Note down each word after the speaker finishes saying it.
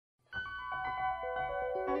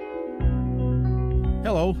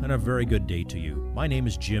Hello, and a very good day to you. My name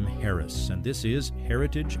is Jim Harris, and this is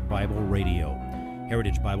Heritage Bible Radio.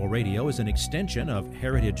 Heritage Bible Radio is an extension of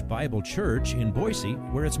Heritage Bible Church in Boise,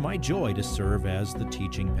 where it's my joy to serve as the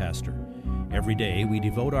teaching pastor. Every day, we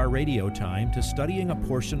devote our radio time to studying a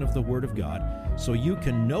portion of the Word of God so you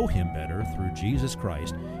can know Him better through Jesus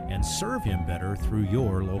Christ and serve Him better through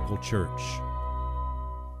your local church.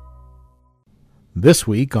 This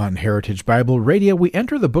week on Heritage Bible Radio, we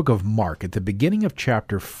enter the book of Mark at the beginning of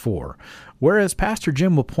chapter 4, where, as Pastor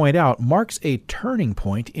Jim will point out, marks a turning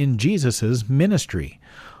point in Jesus' ministry.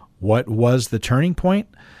 What was the turning point?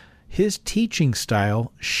 His teaching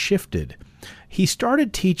style shifted. He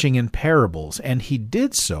started teaching in parables, and he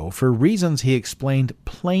did so for reasons he explained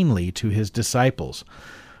plainly to his disciples.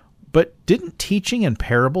 But didn't teaching in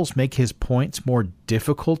parables make his points more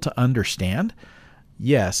difficult to understand?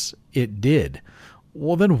 Yes, it did.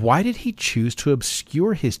 Well, then why did he choose to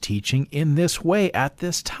obscure his teaching in this way at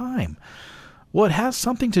this time? Well, it has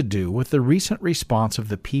something to do with the recent response of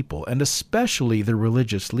the people, and especially the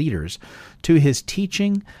religious leaders, to his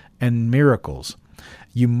teaching and miracles.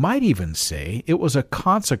 You might even say it was a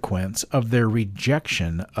consequence of their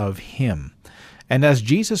rejection of him. And as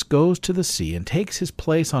Jesus goes to the sea and takes his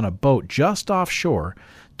place on a boat just offshore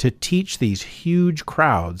to teach these huge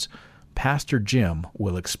crowds, Pastor Jim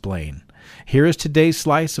will explain. Here is today's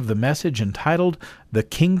slice of the message entitled, The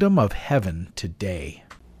Kingdom of Heaven Today.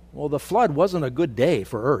 Well, the flood wasn't a good day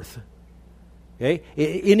for earth. Okay?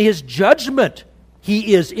 In his judgment,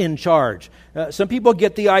 he is in charge. Some people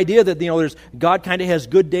get the idea that there's God kind of has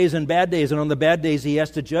good days and bad days, and on the bad days he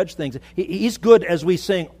has to judge things. He's good, as we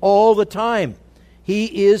sing, all the time.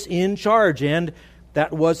 He is in charge, and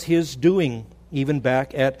that was his doing, even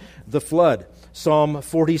back at the flood. Psalm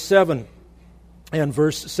 47 and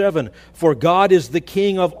verse 7, For God is the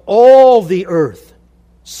King of all the earth.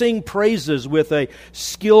 Sing praises with a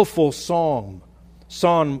skillful song.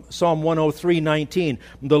 Psalm 103:19,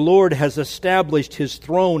 The Lord has established His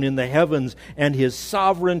throne in the heavens, and His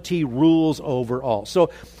sovereignty rules over all. So,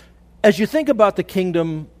 as you think about the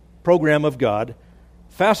kingdom program of God,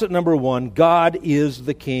 facet number one, God is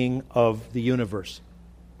the King of the universe.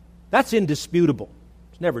 That's indisputable.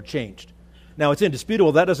 It's never changed. Now, it's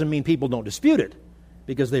indisputable. That doesn't mean people don't dispute it,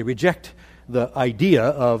 because they reject the idea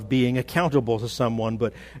of being accountable to someone,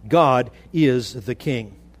 but God is the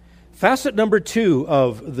King. Facet number two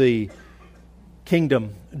of the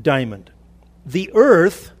kingdom diamond. The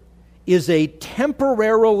earth is a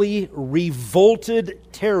temporarily revolted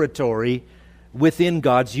territory within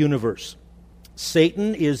God's universe.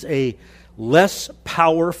 Satan is a less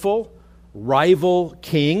powerful rival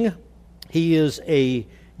king. He is a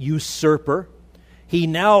usurper. He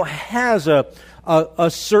now has a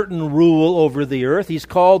certain rule over the earth. He's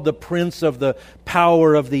called the prince of the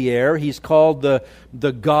power of the air. He's called the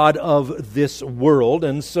god of this world.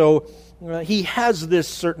 And so he has this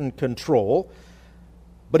certain control,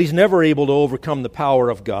 but he's never able to overcome the power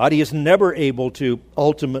of God. He is never able to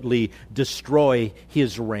ultimately destroy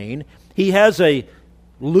his reign. He has a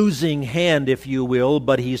losing hand, if you will,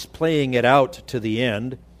 but he's playing it out to the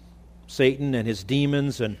end. Satan and his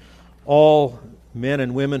demons and all men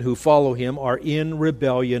and women who follow him are in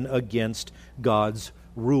rebellion against God's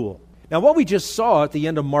rule. Now, what we just saw at the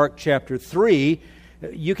end of Mark chapter 3,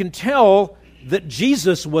 you can tell that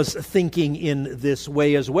Jesus was thinking in this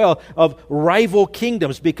way as well, of rival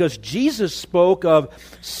kingdoms, because Jesus spoke of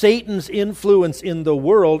Satan's influence in the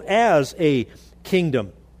world as a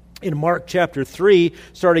kingdom. In Mark chapter 3,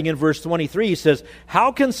 starting in verse 23, he says,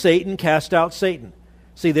 How can Satan cast out Satan?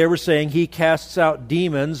 See, they were saying he casts out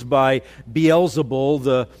demons by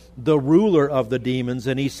Beelzebul, the ruler of the demons.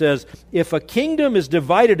 And he says, if a kingdom is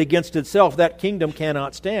divided against itself, that kingdom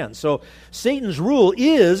cannot stand. So Satan's rule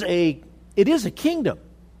is a kingdom.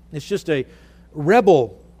 It's just a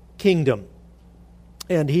rebel kingdom.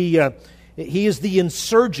 And he is the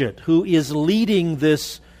insurgent who is leading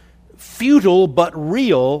this futile but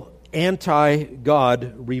real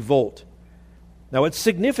anti-God revolt. Now, it's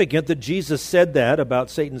significant that Jesus said that about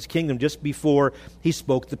Satan's kingdom just before he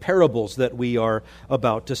spoke the parables that we are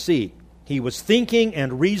about to see. He was thinking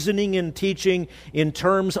and reasoning and teaching in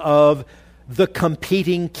terms of the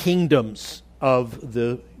competing kingdoms of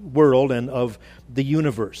the world and of the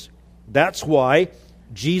universe. That's why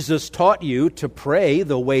Jesus taught you to pray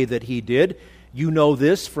the way that he did. You know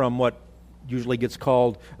this from what usually gets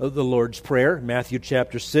called the Lord's Prayer, Matthew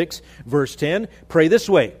chapter 6, verse 10. Pray this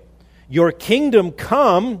way. Your kingdom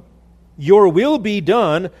come, your will be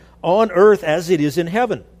done on earth as it is in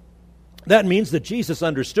heaven. That means that Jesus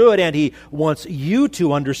understood, and He wants you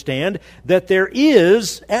to understand, that there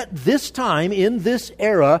is, at this time, in this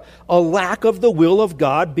era, a lack of the will of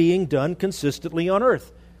God being done consistently on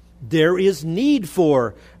earth. There is need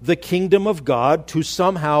for the kingdom of God to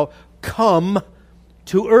somehow come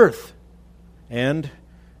to earth. And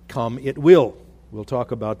come it will. We'll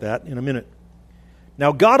talk about that in a minute.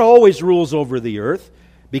 Now, God always rules over the earth,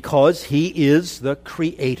 because He is the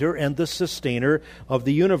creator and the sustainer of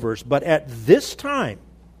the universe. But at this time,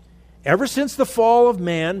 ever since the fall of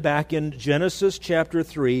man back in Genesis chapter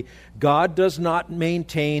 3, God does not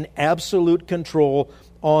maintain absolute control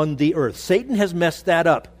on the earth. Satan has messed that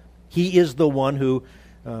up. He is the one who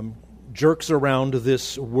jerks around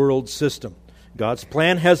this world system. God's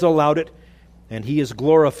plan has allowed it, and He is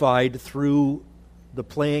glorified through the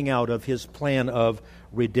playing out of His plan of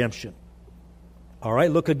redemption. All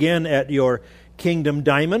right, look again at your kingdom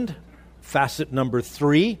diamond, facet number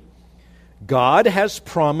 3. God has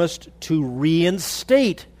promised to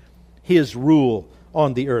reinstate His rule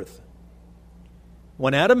on the earth.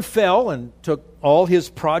 When Adam fell and took all his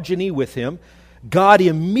progeny with him, God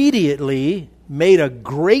immediately made a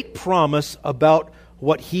great promise about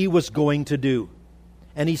what He was going to do.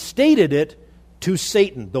 And He stated it to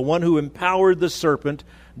Satan, the one who empowered the serpent,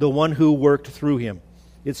 the one who worked through him.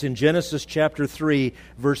 It's in Genesis chapter 3,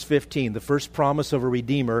 verse 15, the first promise of a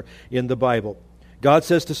Redeemer in the Bible. God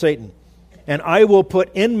says to Satan, "And I will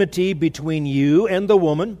put enmity between you and the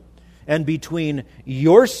woman, and between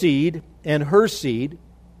your seed and her seed.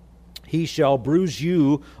 He shall bruise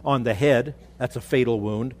you on the head," that's a fatal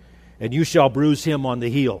wound, "and you shall bruise him on the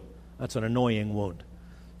heel." That's an annoying wound.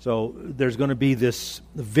 So there's going to be this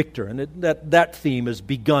victor, and that theme is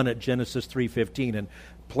begun at Genesis 3:15 and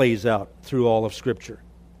plays out through all of Scripture.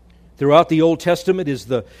 Throughout the Old Testament is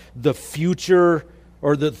the future,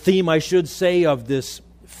 or the theme, I should say, of this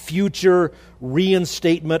future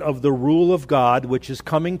reinstatement of the rule of God, which is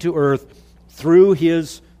coming to earth through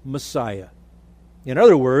His Messiah. In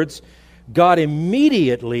other words, God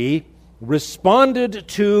immediately responded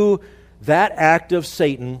to that act of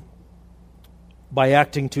Satan by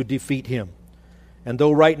acting to defeat him. And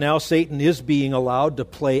though right now Satan is being allowed to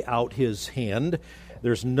play out his hand,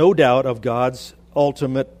 there's no doubt of God's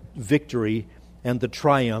ultimate victory and the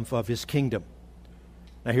triumph of His kingdom.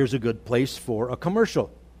 Now here's a good place for a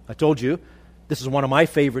commercial. I told you this is one of my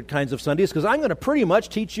favorite kinds of Sundays, because I'm going to pretty much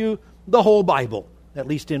teach you the whole Bible, at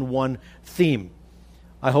least in one theme.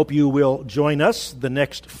 I hope you will join us the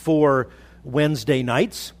next 4 Wednesday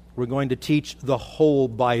nights. We're going to teach the whole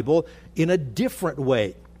Bible in a different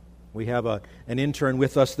way. We have an intern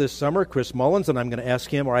with us this summer, Chris Mullins, and I'm going to ask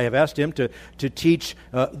him, or I have asked him, to teach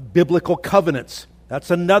biblical covenants.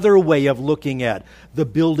 That's another way of looking at the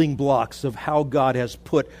building blocks of how God has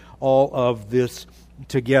put all of this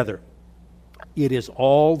together. It is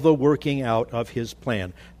all the working out of His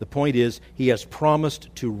plan. The point is, He has promised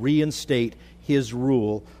to reinstate His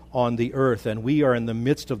rule on the earth, and we are in the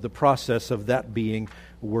midst of the process of that being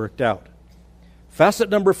worked out. Facet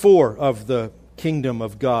number 4 of the kingdom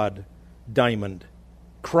of God diamond.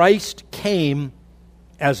 Christ came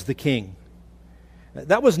as the King.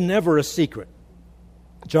 That was never a secret.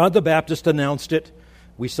 John the Baptist announced it.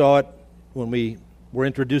 We saw it when we were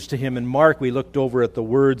introduced to Him in Mark. We looked over at the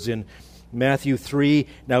words in Matthew 3.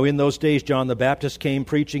 "Now in those days John the Baptist came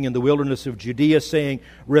preaching in the wilderness of Judea, saying,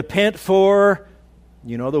 'Repent, for,'"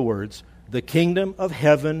 you know the words, "'the kingdom of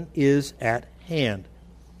heaven is at hand.'"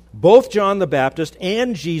 Both John the Baptist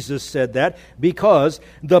and Jesus said that because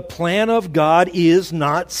the plan of God is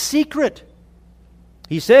not secret.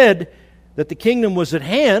 He said that the kingdom was at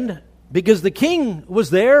hand because the King was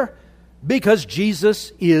there, because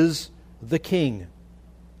Jesus is the King.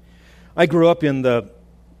 I grew up in the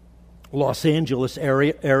Los Angeles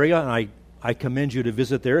area, and I commend you to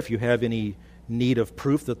visit there if you have any need of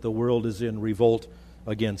proof that the world is in revolt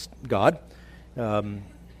against God.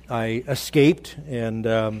 I escaped, and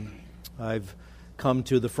I've come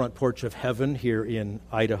to the front porch of heaven here in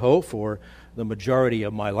Idaho for the majority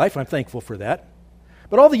of my life. I'm thankful for that.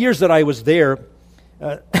 But all the years that I was there,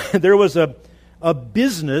 there was a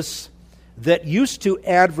business that used to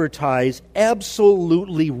advertise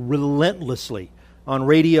absolutely relentlessly on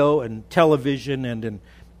radio and television and in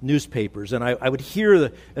newspapers. And I would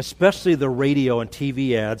hear, especially the radio and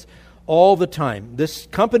TV ads, all the time. This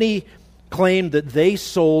company claimed that they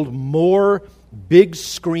sold more big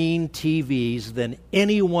screen TVs than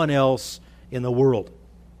anyone else in the world.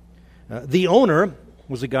 The owner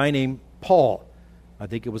was a guy named Paul. I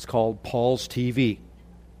think it was called Paul's TV.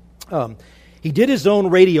 He did his own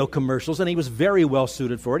radio commercials, and he was very well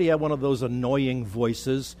suited for it. He had one of those annoying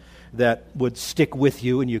voices that would stick with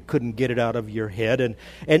you and you couldn't get it out of your head.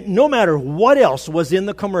 And no matter what else was in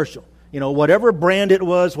the commercial, whatever brand it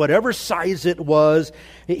was, whatever size it was,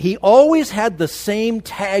 he always had the same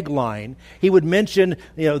tagline. He would mention,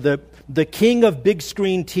 the king of big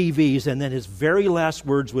screen TVs, and then his very last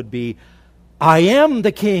words would be, "I am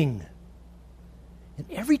the king." And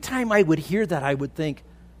every time I would hear that, I would think,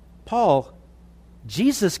 Paul,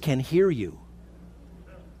 Jesus can hear you.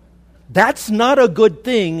 That's not a good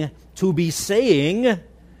thing to be saying.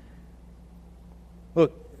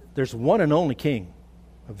 Look, there's one and only king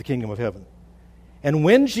of the kingdom of heaven. And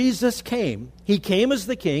when Jesus came, he came as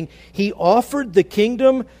the king. He offered the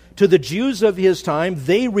kingdom to the Jews of his time.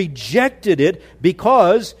 They rejected it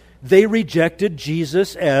because they rejected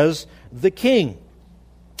Jesus as the king.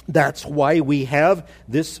 That's why we have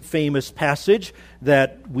this famous passage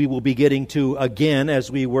that we will be getting to again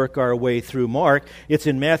as we work our way through Mark. It's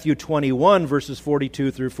in Matthew 21, verses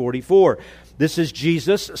 42 through 44. This is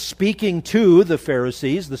Jesus speaking to the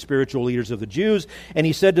Pharisees, the spiritual leaders of the Jews, and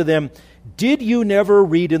he said to them, "Did you never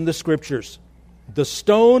read in the Scriptures, the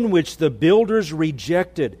stone which the builders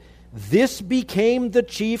rejected, this became the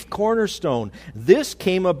chief cornerstone. This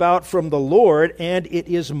came about from the Lord, and it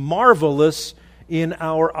is marvelous in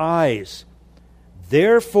our eyes.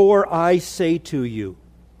 Therefore I say to you,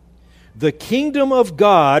 the kingdom of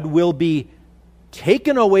God will be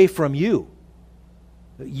taken away from you.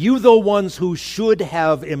 You, the ones who should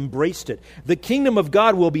have embraced it. The kingdom of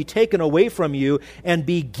God will be taken away from you and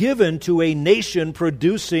be given to a nation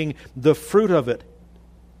producing the fruit of it.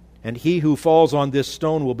 And he who falls on this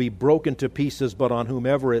stone will be broken to pieces, but on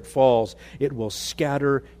whomever it falls, it will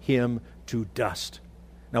scatter him to dust."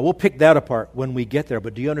 Now, we'll pick that apart when we get there,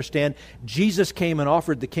 but do you understand? Jesus came and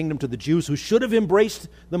offered the kingdom to the Jews who should have embraced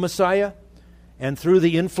the Messiah, and through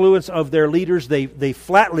the influence of their leaders, they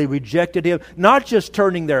flatly rejected him, not just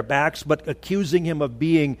turning their backs, but accusing him of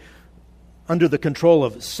being under the control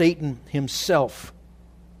of Satan himself.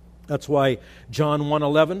 That's why John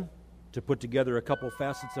 1:11, to put together a couple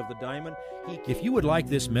facets of the diamond. If you would like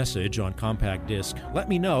this message on compact disc, let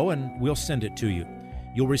me know and we'll send it to you.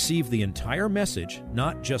 You'll receive the entire message,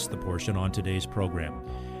 not just the portion on today's program.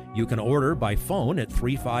 You can order by phone at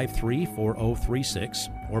 353-4036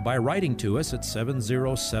 or by writing to us at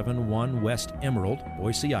 7071 West Emerald,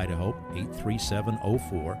 Boise, Idaho,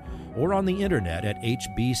 83704, or on the internet at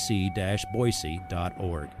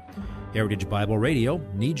hbc-boise.org. Heritage Bible Radio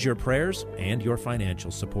needs your prayers and your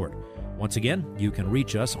financial support. Once again, you can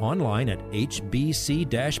reach us online at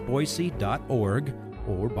hbc-boise.org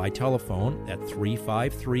or by telephone at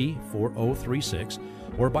 353-4036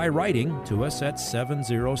 or by writing to us at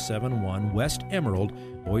 7071 West Emerald,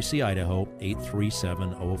 Boise, Idaho,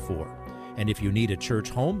 83704. And if you need a church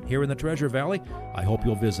home here in the Treasure Valley, I hope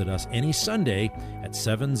you'll visit us any Sunday at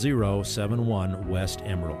 7071 West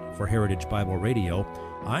Emerald. For Heritage Bible Radio,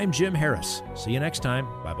 I'm Jim Harris. See you next time.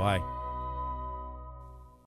 Bye-bye.